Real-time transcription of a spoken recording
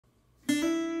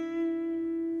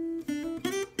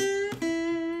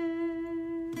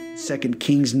2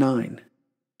 Kings 9.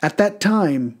 At that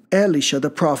time, Elisha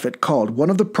the prophet called one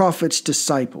of the prophet's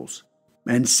disciples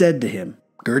and said to him,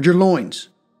 "Gird your loins,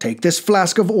 take this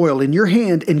flask of oil in your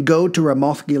hand and go to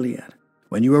Ramoth Gilead.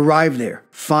 When you arrive there,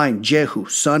 find Jehu,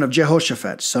 son of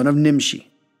Jehoshaphat, son of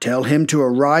Nimshi. Tell him to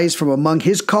arise from among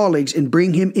his colleagues and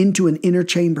bring him into an inner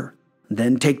chamber.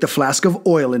 Then take the flask of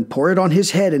oil and pour it on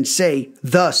his head and say,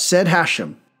 'Thus said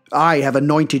Hashem, I have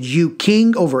anointed you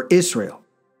king over Israel.'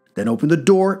 Then open the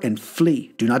door and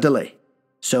flee. Do not delay."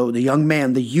 So the young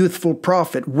man, the youthful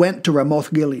prophet, went to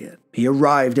Ramoth Gilead. He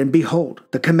arrived, and behold,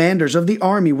 the commanders of the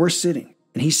army were sitting.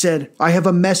 And he said, "I have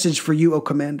a message for you, O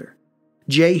commander."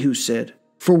 Jehu said,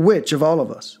 "For which of all of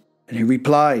us?" And he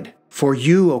replied, "For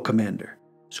you, O commander."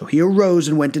 So he arose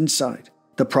and went inside.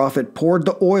 The prophet poured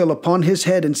the oil upon his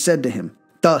head and said to him,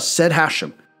 "Thus said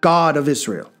Hashem, God of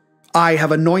Israel, I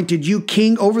have anointed you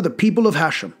king over the people of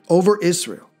Hashem, over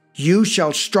Israel. You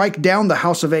shall strike down the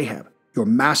house of Ahab, your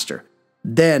master.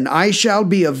 Then I shall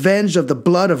be avenged of the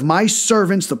blood of my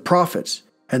servants the prophets,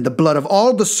 and the blood of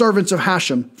all the servants of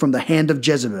Hashem from the hand of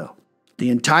Jezebel. The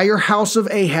entire house of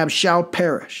Ahab shall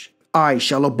perish. I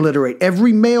shall obliterate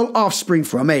every male offspring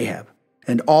from Ahab,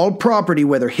 and all property,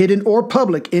 whether hidden or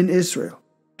public, in Israel.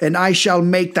 And I shall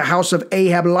make the house of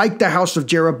Ahab like the house of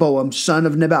Jeroboam, son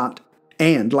of Nebat,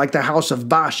 and like the house of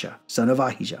Baasha, son of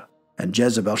Ahijah. And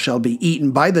Jezebel shall be eaten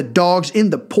by the dogs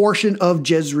in the portion of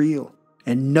Jezreel,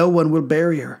 and no one will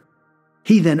bury her."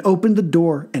 He then opened the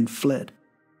door and fled.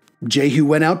 Jehu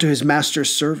went out to his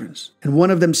master's servants, and one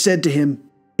of them said to him,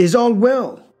 "Is all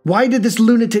well? Why did this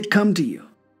lunatic come to you?"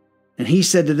 And he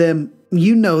said to them,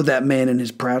 "You know that man and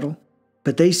his prattle."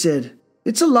 But they said,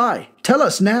 "It's a lie. Tell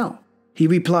us now." He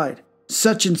replied,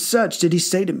 "Such and such did he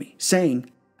say to me, saying,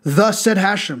 'Thus said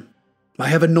Hashem, I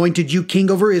have anointed you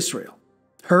king over Israel.'"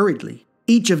 Hurriedly,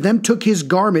 each of them took his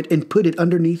garment and put it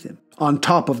underneath him, on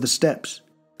top of the steps.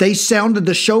 They sounded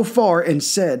the shofar and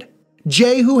said,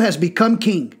 "Jehu has become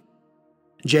king."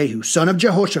 Jehu, son of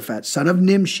Jehoshaphat, son of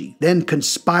Nimshi, then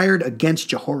conspired against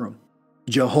Jehoram.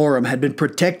 Jehoram had been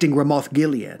protecting Ramoth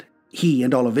Gilead, he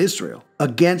and all of Israel,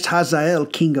 against Hazael,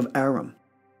 king of Aram.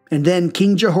 And then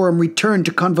King Jehoram returned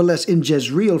to convalesce in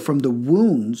Jezreel from the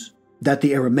wounds that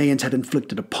the Arameans had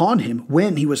inflicted upon him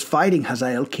when he was fighting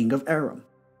Hazael, king of Aram.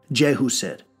 Jehu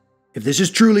said, "If this is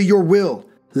truly your will,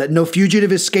 let no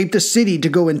fugitive escape the city to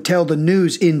go and tell the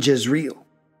news in Jezreel."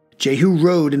 Jehu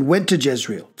rode and went to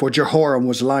Jezreel, for Jehoram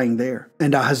was lying there,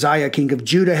 and Ahaziah, king of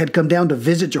Judah, had come down to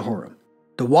visit Jehoram.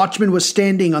 The watchman was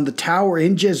standing on the tower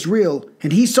in Jezreel,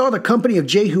 and he saw the company of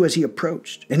Jehu as he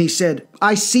approached. And he said,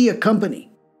 "I see a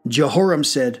company." Jehoram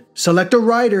said, "Select a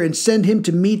rider and send him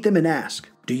to meet them and ask,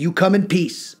 'Do you come in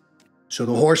peace?'" So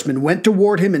the horseman went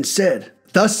toward him and said,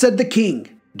 "Thus said the king,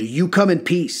 'Do you come in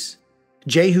peace?'"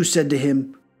 Jehu said to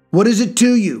him, "What is it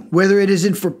to you, whether it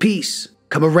isn't for peace?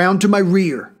 Come around to my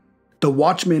rear." The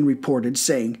watchman reported,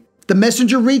 saying, "The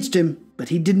messenger reached him, but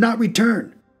he did not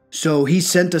return." So he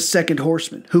sent a second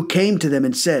horseman, who came to them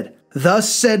and said, "Thus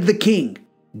said the king,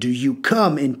 'Do you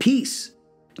come in peace?'"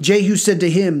 Jehu said to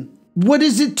him, "What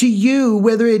is it to you,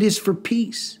 whether it is for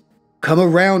peace? Come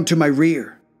around to my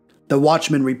rear." The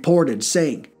watchman reported,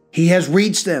 saying, "He has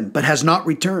reached them, but has not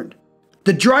returned.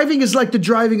 The driving is like the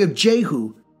driving of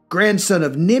Jehu, grandson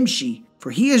of Nimshi, for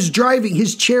he is driving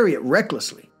his chariot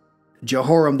recklessly."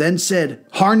 Jehoram then said,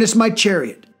 "Harness my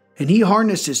chariot." And he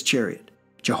harnessed his chariot.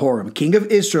 Jehoram, king of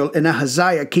Israel, and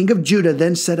Ahaziah, king of Judah,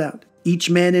 then set out,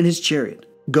 each man in his chariot,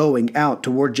 going out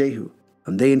toward Jehu.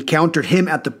 And they encountered him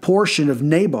at the portion of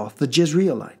Naboth the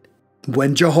Jezreelite.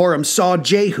 When Jehoram saw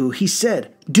Jehu, he said,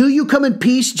 "Do you come in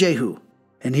peace, Jehu?"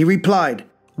 And he replied,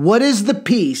 "What is the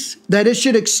peace that it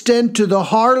should extend to the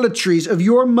harlotries of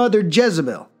your mother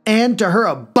Jezebel, and to her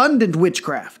abundant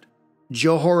witchcraft?"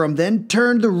 Jehoram then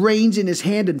turned the reins in his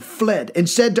hand and fled, and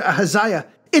said to Ahaziah,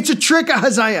 "It's a trick,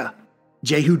 Ahaziah."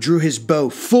 Jehu drew his bow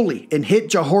fully and hit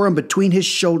Jehoram between his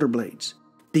shoulder blades.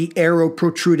 The arrow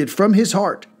protruded from his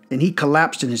heart, and he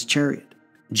collapsed in his chariot.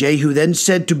 Jehu then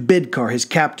said to Bidkar, his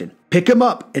captain, "Pick him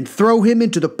up and throw him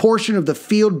into the portion of the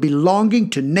field belonging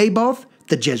to Naboth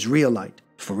the Jezreelite.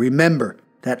 For remember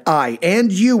that I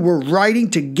and you were riding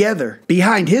together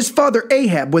behind his father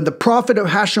Ahab when the prophet of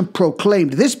Hashem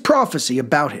proclaimed this prophecy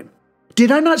about him.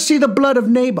 Did I not see the blood of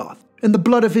Naboth and the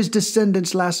blood of his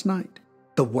descendants last night?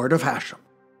 The word of Hashem.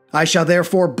 I shall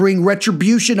therefore bring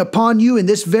retribution upon you in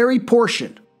this very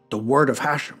portion, the word of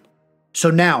Hashem. So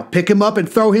now pick him up and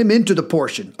throw him into the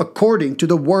portion, according to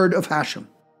the word of Hashem."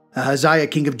 Ahaziah,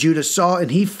 king of Judah, saw,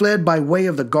 and he fled by way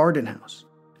of the garden house.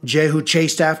 Jehu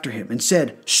chased after him and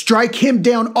said, "Strike him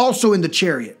down also in the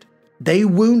chariot." They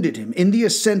wounded him in the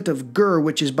ascent of Gur,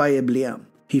 which is by Ibleam.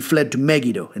 he fled to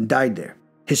Megiddo and died there.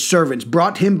 His servants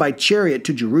brought him by chariot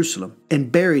to Jerusalem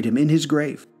and buried him in his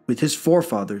grave with his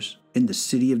forefathers in the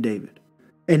city of David.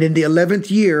 And in the 11th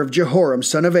year of Jehoram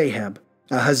son of Ahab,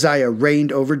 Ahaziah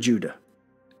reigned over Judah.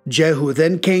 Jehu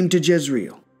then came to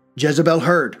Jezreel. Jezebel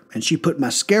heard, and she put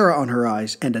mascara on her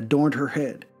eyes and adorned her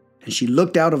head, and she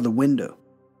looked out of the window.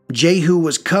 Jehu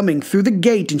was coming through the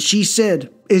gate, and she said,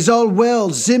 "Is all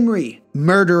well, Zimri,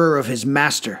 murderer of his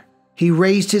master?" He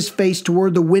raised his face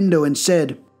toward the window and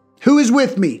said, "Who is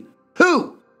with me?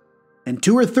 Who?" And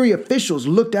 2 or 3 officials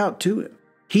looked out to him.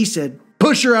 He said,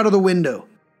 "Push her out of the window."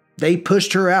 They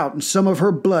pushed her out, and some of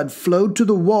her blood flowed to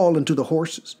the wall and to the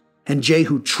horses, and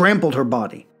Jehu trampled her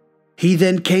body. He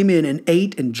then came in and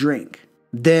ate and drank.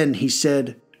 Then he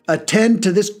said, "Attend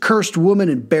to this cursed woman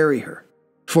and bury her,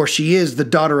 for she is the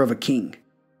daughter of a king."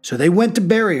 So they went to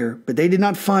bury her, but they did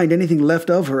not find anything left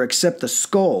of her except the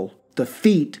skull, the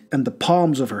feet, and the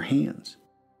palms of her hands.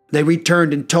 They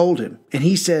returned and told him, and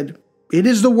he said, "It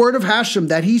is the word of Hashem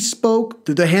that he spoke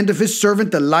through the hand of his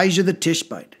servant Elijah the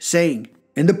Tishbite, saying,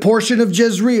 in the portion of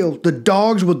Jezreel the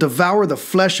dogs will devour the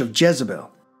flesh of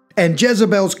Jezebel, and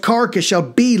Jezebel's carcass shall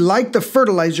be like the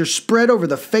fertilizer spread over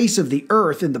the face of the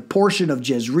earth in the portion of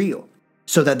Jezreel,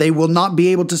 so that they will not be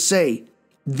able to say,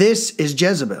 'This is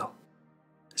Jezebel.'"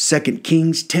 2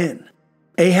 Kings 10.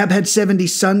 Ahab had 70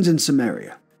 sons in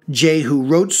Samaria. Jehu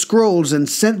wrote scrolls and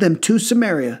sent them to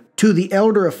Samaria, to the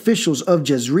elder officials of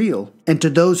Jezreel, and to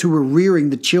those who were rearing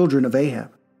the children of Ahab,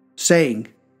 saying,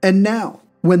 "And now,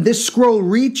 when this scroll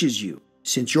reaches you,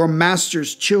 since your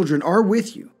master's children are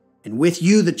with you, and with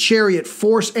you the chariot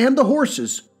force and the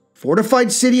horses,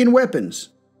 fortified city and weapons,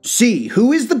 see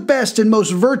who is the best and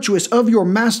most virtuous of your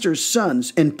master's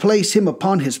sons, and place him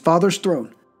upon his father's throne,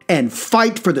 and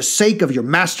fight for the sake of your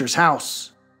master's house."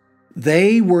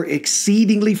 They were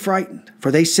exceedingly frightened,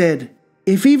 for they said,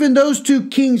 "If even those 2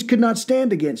 kings could not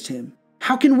stand against him,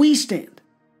 how can we stand?"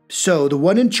 So the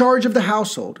one in charge of the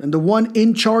household and the one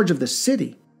in charge of the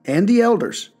city and the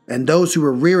elders and those who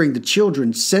were rearing the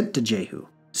children sent to Jehu,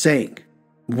 saying,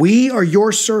 "We are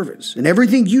your servants, and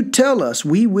everything you tell us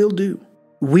we will do.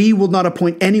 We will not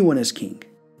appoint anyone as king.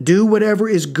 Do whatever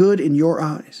is good in your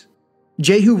eyes."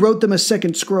 Jehu wrote them a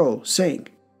second scroll, saying,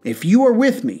 "If you are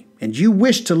with me and you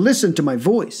wish to listen to my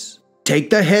voice, take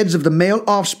the heads of the male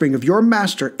offspring of your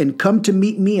master and come to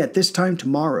meet me at this time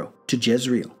tomorrow to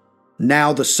Jezreel."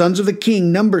 Now the sons of the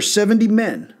king number 70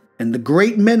 men, and the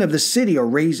great men of the city are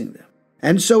raising them.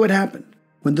 And so it happened.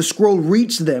 When the scroll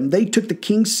reached them, they took the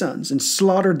king's sons and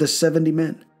slaughtered the 70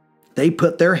 men. They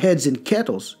put their heads in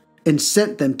kettles and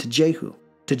sent them to Jehu,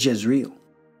 to Jezreel.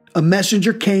 A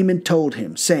messenger came and told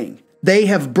him, saying, "They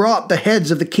have brought the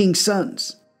heads of the king's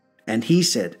sons." And he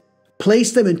said,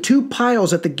 "Place them in 2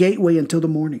 piles at the gateway until the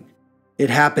morning." It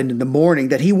happened in the morning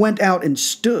that he went out and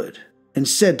stood and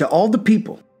said to all the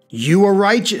people, "You are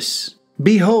righteous.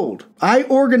 Behold, I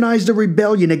organized a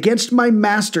rebellion against my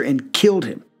master and killed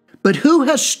him. But who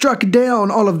has struck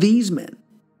down all of these men?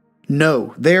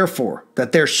 Know, therefore,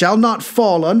 that there shall not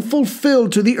fall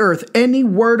unfulfilled to the earth any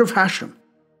word of Hashem.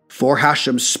 For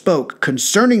Hashem spoke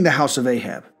concerning the house of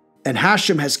Ahab, and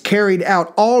Hashem has carried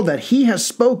out all that he has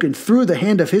spoken through the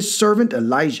hand of his servant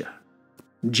Elijah."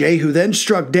 Jehu then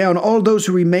struck down all those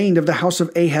who remained of the house of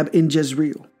Ahab in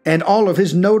Jezreel, and all of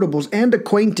his notables and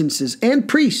acquaintances and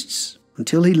priests,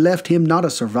 until he left him not a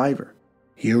survivor.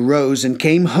 He arose and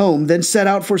came home, then set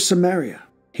out for Samaria.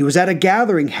 He was at a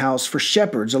gathering house for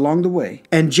shepherds along the way,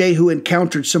 and Jehu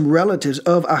encountered some relatives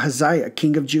of Ahaziah,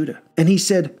 king of Judah. And he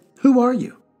said, "Who are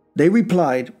you?" They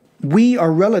replied, "We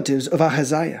are relatives of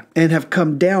Ahaziah, and have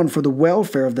come down for the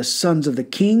welfare of the sons of the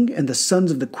king and the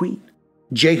sons of the queen."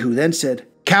 Jehu then said,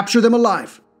 "Capture them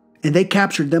alive." And they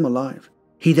captured them alive.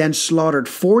 He then slaughtered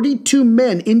 42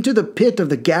 men into the pit of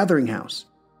the gathering house.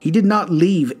 He did not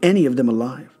leave any of them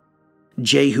alive.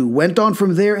 Jehu went on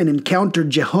from there and encountered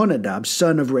Jehonadab,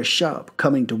 son of Reshab,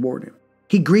 coming toward him.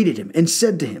 He greeted him and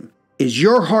said to him, "Is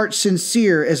your heart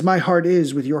sincere as my heart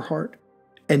is with your heart?"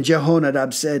 And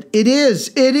Jehonadab said, "It is,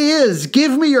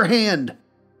 give me your hand."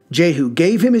 Jehu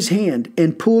gave him his hand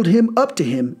and pulled him up to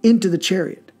him into the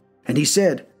chariot. And he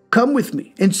said, "Come with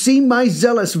me and see my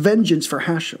zealous vengeance for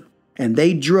Hashem." And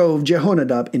they drove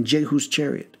Jehonadab in Jehu's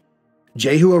chariot.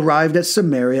 Jehu arrived at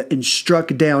Samaria and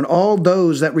struck down all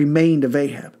those that remained of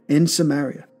Ahab in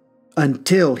Samaria,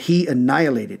 until he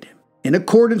annihilated him, in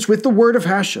accordance with the word of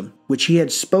Hashem, which he had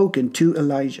spoken to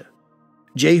Elijah.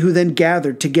 Jehu then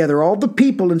gathered together all the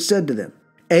people and said to them,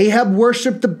 "Ahab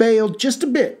worshipped the Baal just a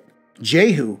bit.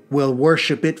 Jehu will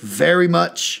worship it very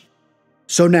much.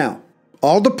 So now,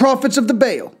 all the prophets of the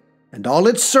Baal, and all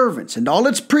its servants, and all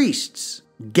its priests,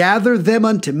 Gather them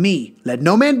unto me, let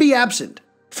no man be absent.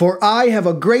 For I have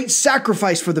a great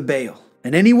sacrifice for the Baal,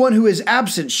 and anyone who is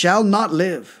absent shall not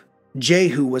live.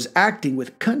 Jehu was acting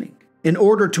with cunning in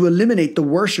order to eliminate the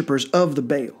worshippers of the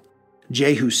Baal.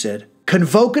 Jehu said,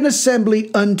 Convoke an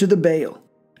assembly unto the Baal.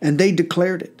 And they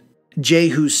declared it.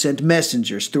 Jehu sent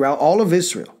messengers throughout all of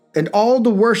Israel, and all the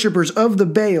worshippers of the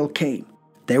Baal came.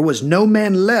 There was no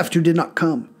man left who did not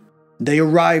come. They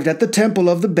arrived at the temple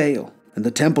of the Baal, and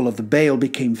the temple of the Baal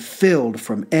became filled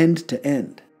from end to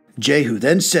end. Jehu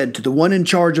then said to the one in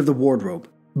charge of the wardrobe,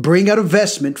 Bring out a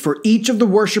vestment for each of the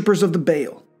worshippers of the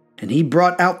Baal. And he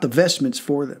brought out the vestments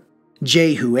for them.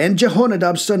 Jehu and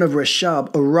Jehonadab son of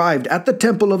Reshab arrived at the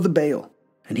temple of the Baal.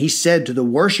 And he said to the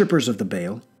worshippers of the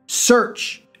Baal,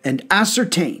 Search and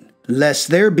ascertain, lest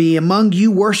there be among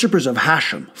you worshippers of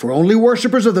Hashem, for only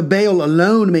worshippers of the Baal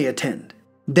alone may attend.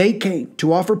 They came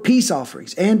to offer peace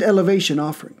offerings and elevation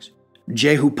offerings.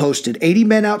 Jehu posted 80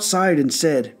 men outside and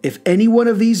said, If any one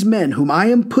of these men whom I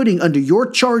am putting under your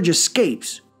charge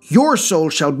escapes, your soul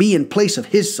shall be in place of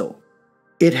his soul.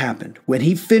 It happened, when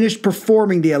he finished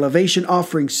performing the elevation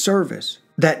offering service,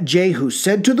 that Jehu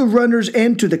said to the runners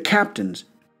and to the captains,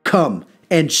 Come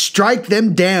and strike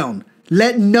them down.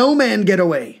 Let no man get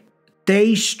away.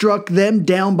 They struck them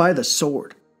down by the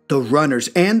sword. The runners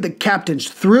and the captains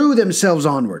threw themselves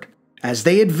onward, as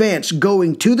they advanced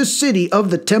going to the city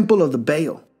of the temple of the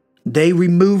Baal. They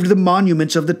removed the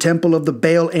monuments of the temple of the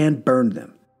Baal and burned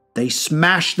them. They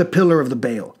smashed the pillar of the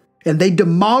Baal, and they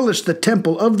demolished the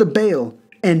temple of the Baal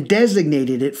and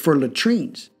designated it for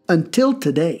latrines until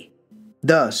today.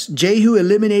 Thus, Jehu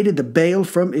eliminated the Baal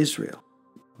from Israel.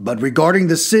 But regarding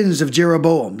the sins of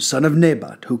Jeroboam, son of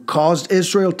Nebat, who caused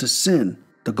Israel to sin,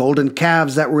 the golden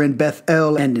calves that were in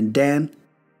Bethel and in Dan,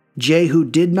 Jehu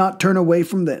did not turn away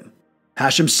from them.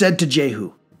 Hashem said to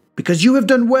Jehu, Because you have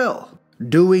done well,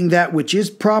 doing that which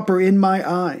is proper in my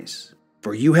eyes,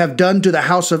 for you have done to the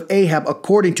house of Ahab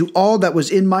according to all that was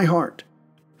in my heart.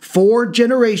 4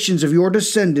 generations of your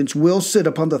descendants will sit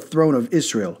upon the throne of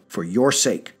Israel for your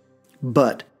sake.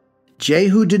 But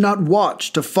Jehu did not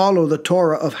watch to follow the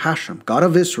Torah of Hashem, God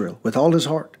of Israel, with all his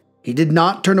heart. He did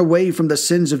not turn away from the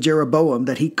sins of Jeroboam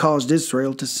that he caused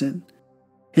Israel to sin.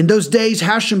 In those days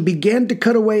Hashem began to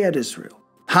cut away at Israel.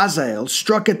 Hazael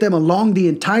struck at them along the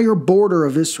entire border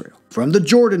of Israel, from the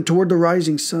Jordan toward the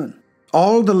rising sun,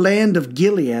 all the land of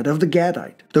Gilead, of the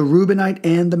Gadite, the Reubenite,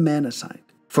 and the Manassite,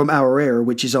 from Aroer,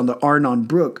 which is on the Arnon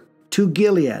brook, to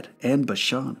Gilead and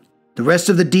Bashan. The rest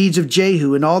of the deeds of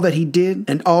Jehu and all that he did,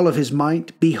 and all of his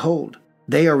might, behold,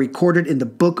 they are recorded in the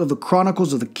book of the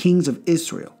Chronicles of the kings of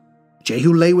Israel.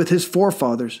 Jehu lay with his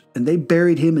forefathers, and they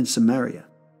buried him in Samaria.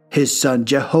 His son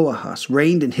Jehoahaz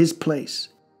reigned in his place.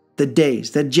 The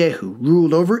days that Jehu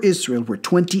ruled over Israel were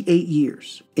 28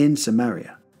 years in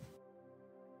Samaria.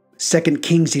 2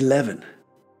 Kings 11.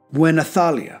 When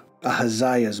Athaliah,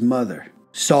 Ahaziah's mother,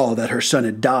 saw that her son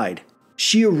had died,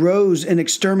 she arose and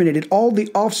exterminated all the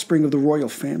offspring of the royal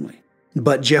family.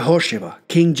 But Jehosheba,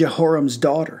 King Jehoram's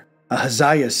daughter,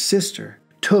 Ahaziah's sister,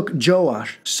 took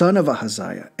Joash, son of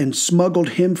Ahaziah, and smuggled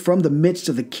him from the midst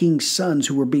of the king's sons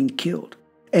who were being killed,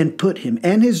 and put him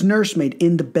and his nursemaid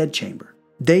in the bedchamber.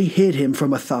 They hid him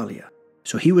from Athaliah,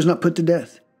 so he was not put to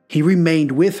death. He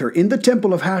remained with her in the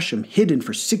temple of Hashem, hidden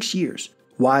for 6 years,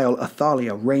 while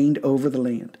Athaliah reigned over the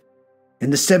land. In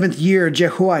the 7th year,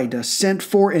 Jehoiada sent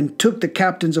for and took the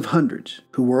captains of hundreds,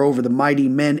 who were over the mighty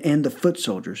men and the foot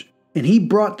soldiers, and he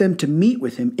brought them to meet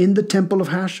with him in the temple of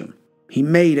Hashem. He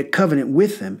made a covenant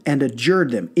with them and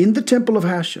adjured them in the temple of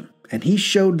Hashem, and he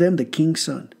showed them the king's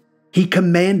son. He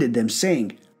commanded them,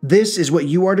 saying, This is what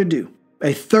you are to do.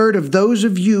 1/3 of those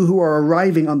of you who are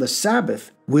arriving on the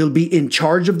Sabbath will be in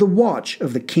charge of the watch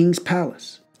of the king's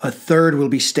palace. 1/3 will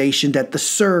be stationed at the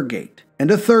Sur gate,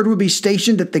 and 1/3 will be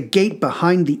stationed at the gate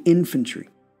behind the infantry.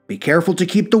 Be careful to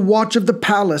keep the watch of the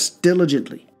palace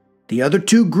diligently. The other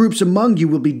 2 groups among you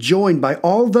will be joined by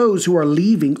all those who are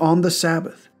leaving on the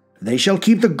Sabbath. They shall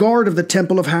keep the guard of the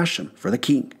temple of Hashem for the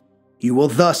king. You will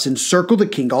thus encircle the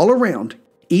king all around,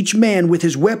 each man with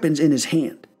his weapons in his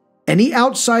hand. Any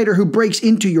outsider who breaks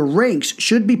into your ranks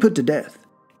should be put to death.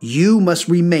 You must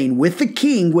remain with the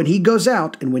king when he goes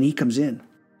out and when he comes in.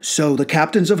 So the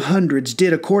captains of hundreds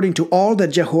did according to all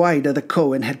that Jehoiada the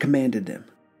Cohen had commanded them.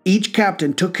 Each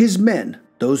captain took his men,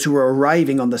 those who were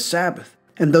arriving on the Sabbath,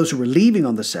 and those who were leaving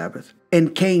on the Sabbath,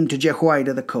 and came to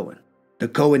Jehoiada the Cohen. The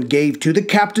Cohen gave to the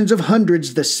captains of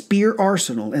hundreds the spear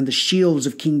arsenal and the shields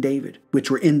of King David,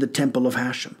 which were in the temple of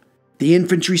Hashem. The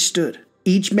infantry stood,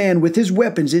 each man with his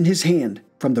weapons in his hand,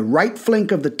 from the right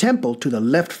flank of the temple to the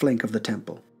left flank of the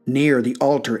temple, near the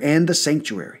altar and the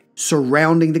sanctuary,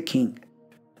 surrounding the king.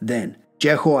 Then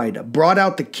Jehoiada brought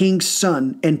out the king's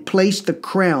son and placed the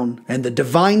crown and the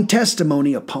divine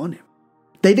testimony upon him.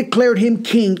 They declared him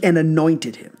king and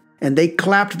anointed him, and they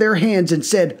clapped their hands and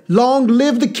said, "Long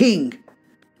live the king!"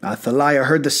 Athaliah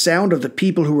heard the sound of the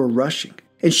people who were rushing,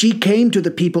 and she came to the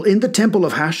people in the temple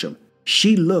of Hashem.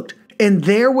 She looked, and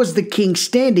there was the king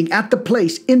standing at the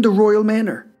place in the royal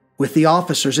manner, with the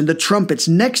officers and the trumpets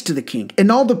next to the king,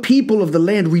 and all the people of the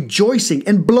land rejoicing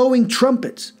and blowing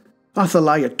trumpets.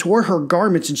 Athaliah tore her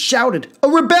garments and shouted, "A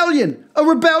rebellion! A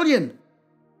rebellion!"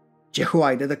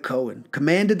 Jehoiada the Cohen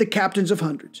commanded the captains of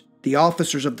hundreds, the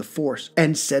officers of the force,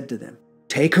 and said to them,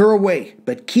 "Take her away,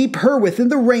 but keep her within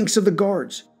the ranks of the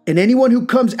guards, and anyone who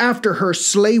comes after her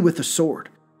slay with the sword."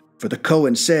 For the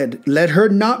Cohen said, "Let her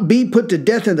not be put to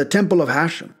death in the temple of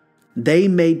Hashem." They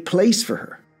made place for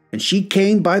her, and she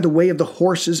came by the way of the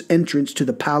horses' entrance to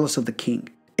the palace of the king,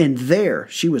 and there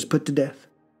she was put to death.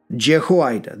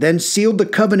 Jehoiada then sealed the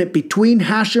covenant between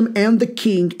Hashem and the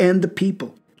king and the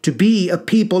people, to be a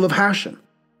people of Hashem,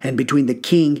 and between the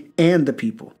king and the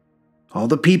people. All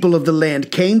the people of the land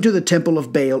came to the temple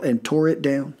of Baal and tore it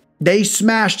down. They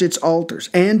smashed its altars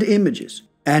and images,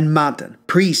 and Matan,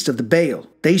 priest of the Baal,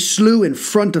 they slew in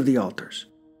front of the altars.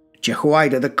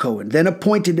 Jehoiada the Cohen then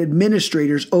appointed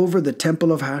administrators over the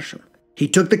temple of Hashem. He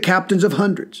took the captains of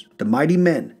hundreds, the mighty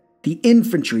men, the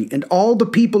infantry, and all the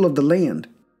people of the land,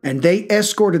 and they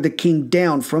escorted the king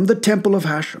down from the temple of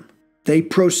Hashem. They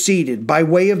proceeded by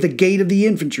way of the gate of the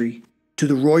infantry to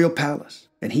the royal palace,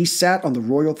 and he sat on the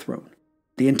royal throne.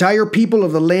 The entire people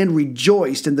of the land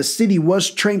rejoiced, and the city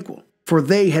was tranquil, for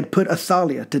they had put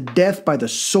Athaliah to death by the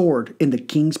sword in the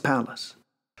king's palace.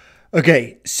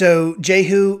 Okay, so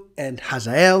Jehu and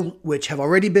Hazael, which have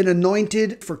already been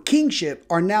anointed for kingship,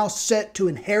 are now set to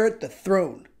inherit the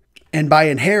throne. And by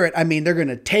inherit, I mean they're going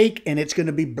to take, and it's going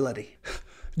to be bloody.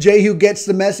 Jehu gets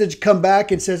the message, come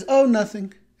back, and says, "Oh,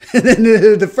 nothing." And then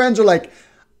the friends are like,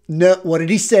 "No, what did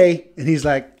he say?" And he's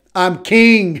like, "I'm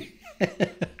king."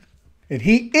 And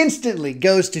he instantly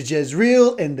goes to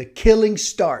Jezreel, and the killing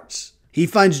starts. He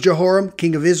finds Jehoram,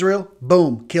 king of Israel,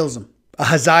 boom, kills him.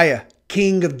 Ahaziah,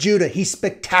 king of Judah, he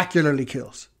spectacularly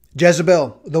kills.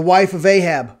 Jezebel, the wife of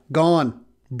Ahab, gone.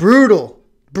 Brutal,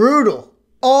 brutal.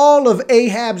 All of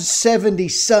Ahab's 70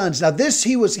 sons. Now this,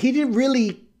 he didn't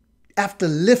really have to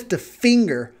lift a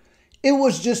finger. It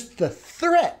was just the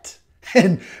threat.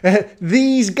 And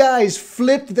these guys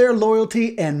flipped their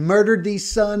loyalty and murdered these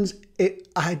sons.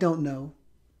 I don't know,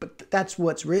 but that's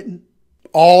what's written.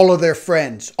 All of their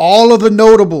friends, all of the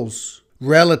notables,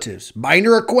 relatives,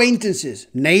 minor acquaintances,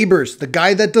 neighbors, the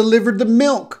guy that delivered the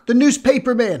milk, the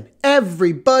newspaper man,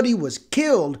 everybody was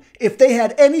killed if they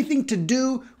had anything to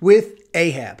do with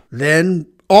Ahab. Then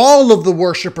all of the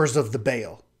worshipers of the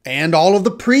Baal, and all of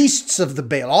the priests of the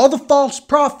Baal, all the false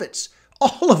prophets,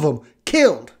 all of them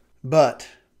killed. But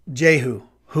Jehu,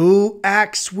 who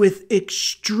acts with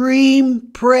extreme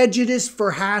prejudice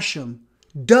for Hashem,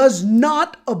 does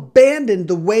not abandon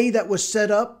the way that was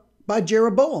set up by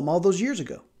Jeroboam all those years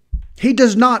ago. He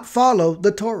does not follow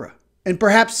the Torah, and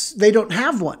perhaps they don't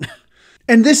have one.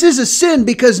 And this is a sin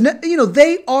because,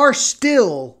 they are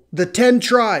still the 10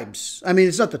 tribes. I mean,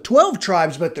 it's not the 12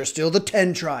 tribes, but they're still the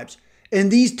 10 tribes.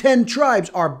 And these 10 tribes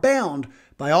are bound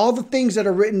by all the things that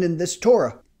are written in this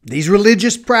Torah. These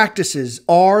religious practices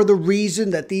are the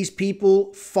reason that these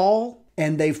people fall,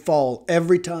 and they fall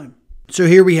every time. So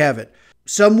here we have it.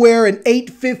 Somewhere in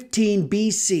 815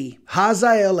 BC,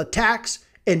 Hazael attacks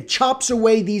and chops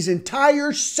away these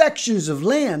entire sections of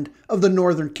land of the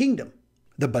northern kingdom.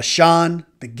 The Bashan,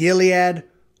 the Gilead,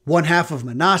 one half of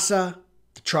Manasseh,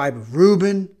 the tribe of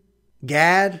Reuben,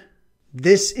 Gad.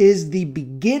 This is the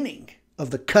beginning of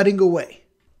the cutting away.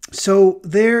 So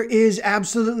there is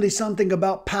absolutely something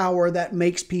about power that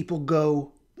makes people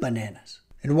go bananas.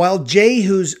 And while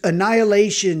Jehu's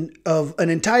annihilation of an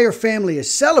entire family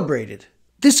is celebrated,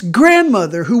 this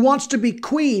grandmother who wants to be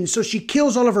queen so she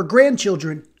kills all of her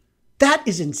grandchildren, that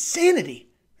is insanity.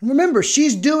 And remember,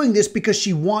 she's doing this because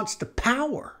she wants the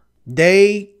power.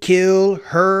 They kill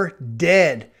her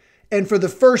dead. And for the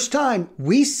first time,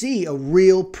 we see a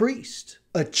real priest,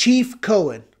 a chief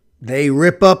Cohen. They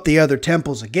rip up the other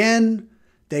temples again.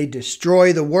 They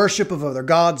destroy the worship of other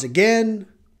gods again.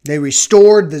 They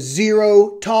restored the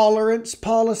zero tolerance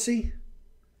policy.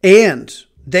 And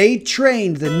they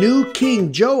trained the new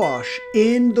king Joash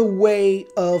in the way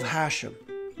of Hashem.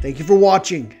 Thank you for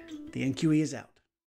watching. The NQE is out.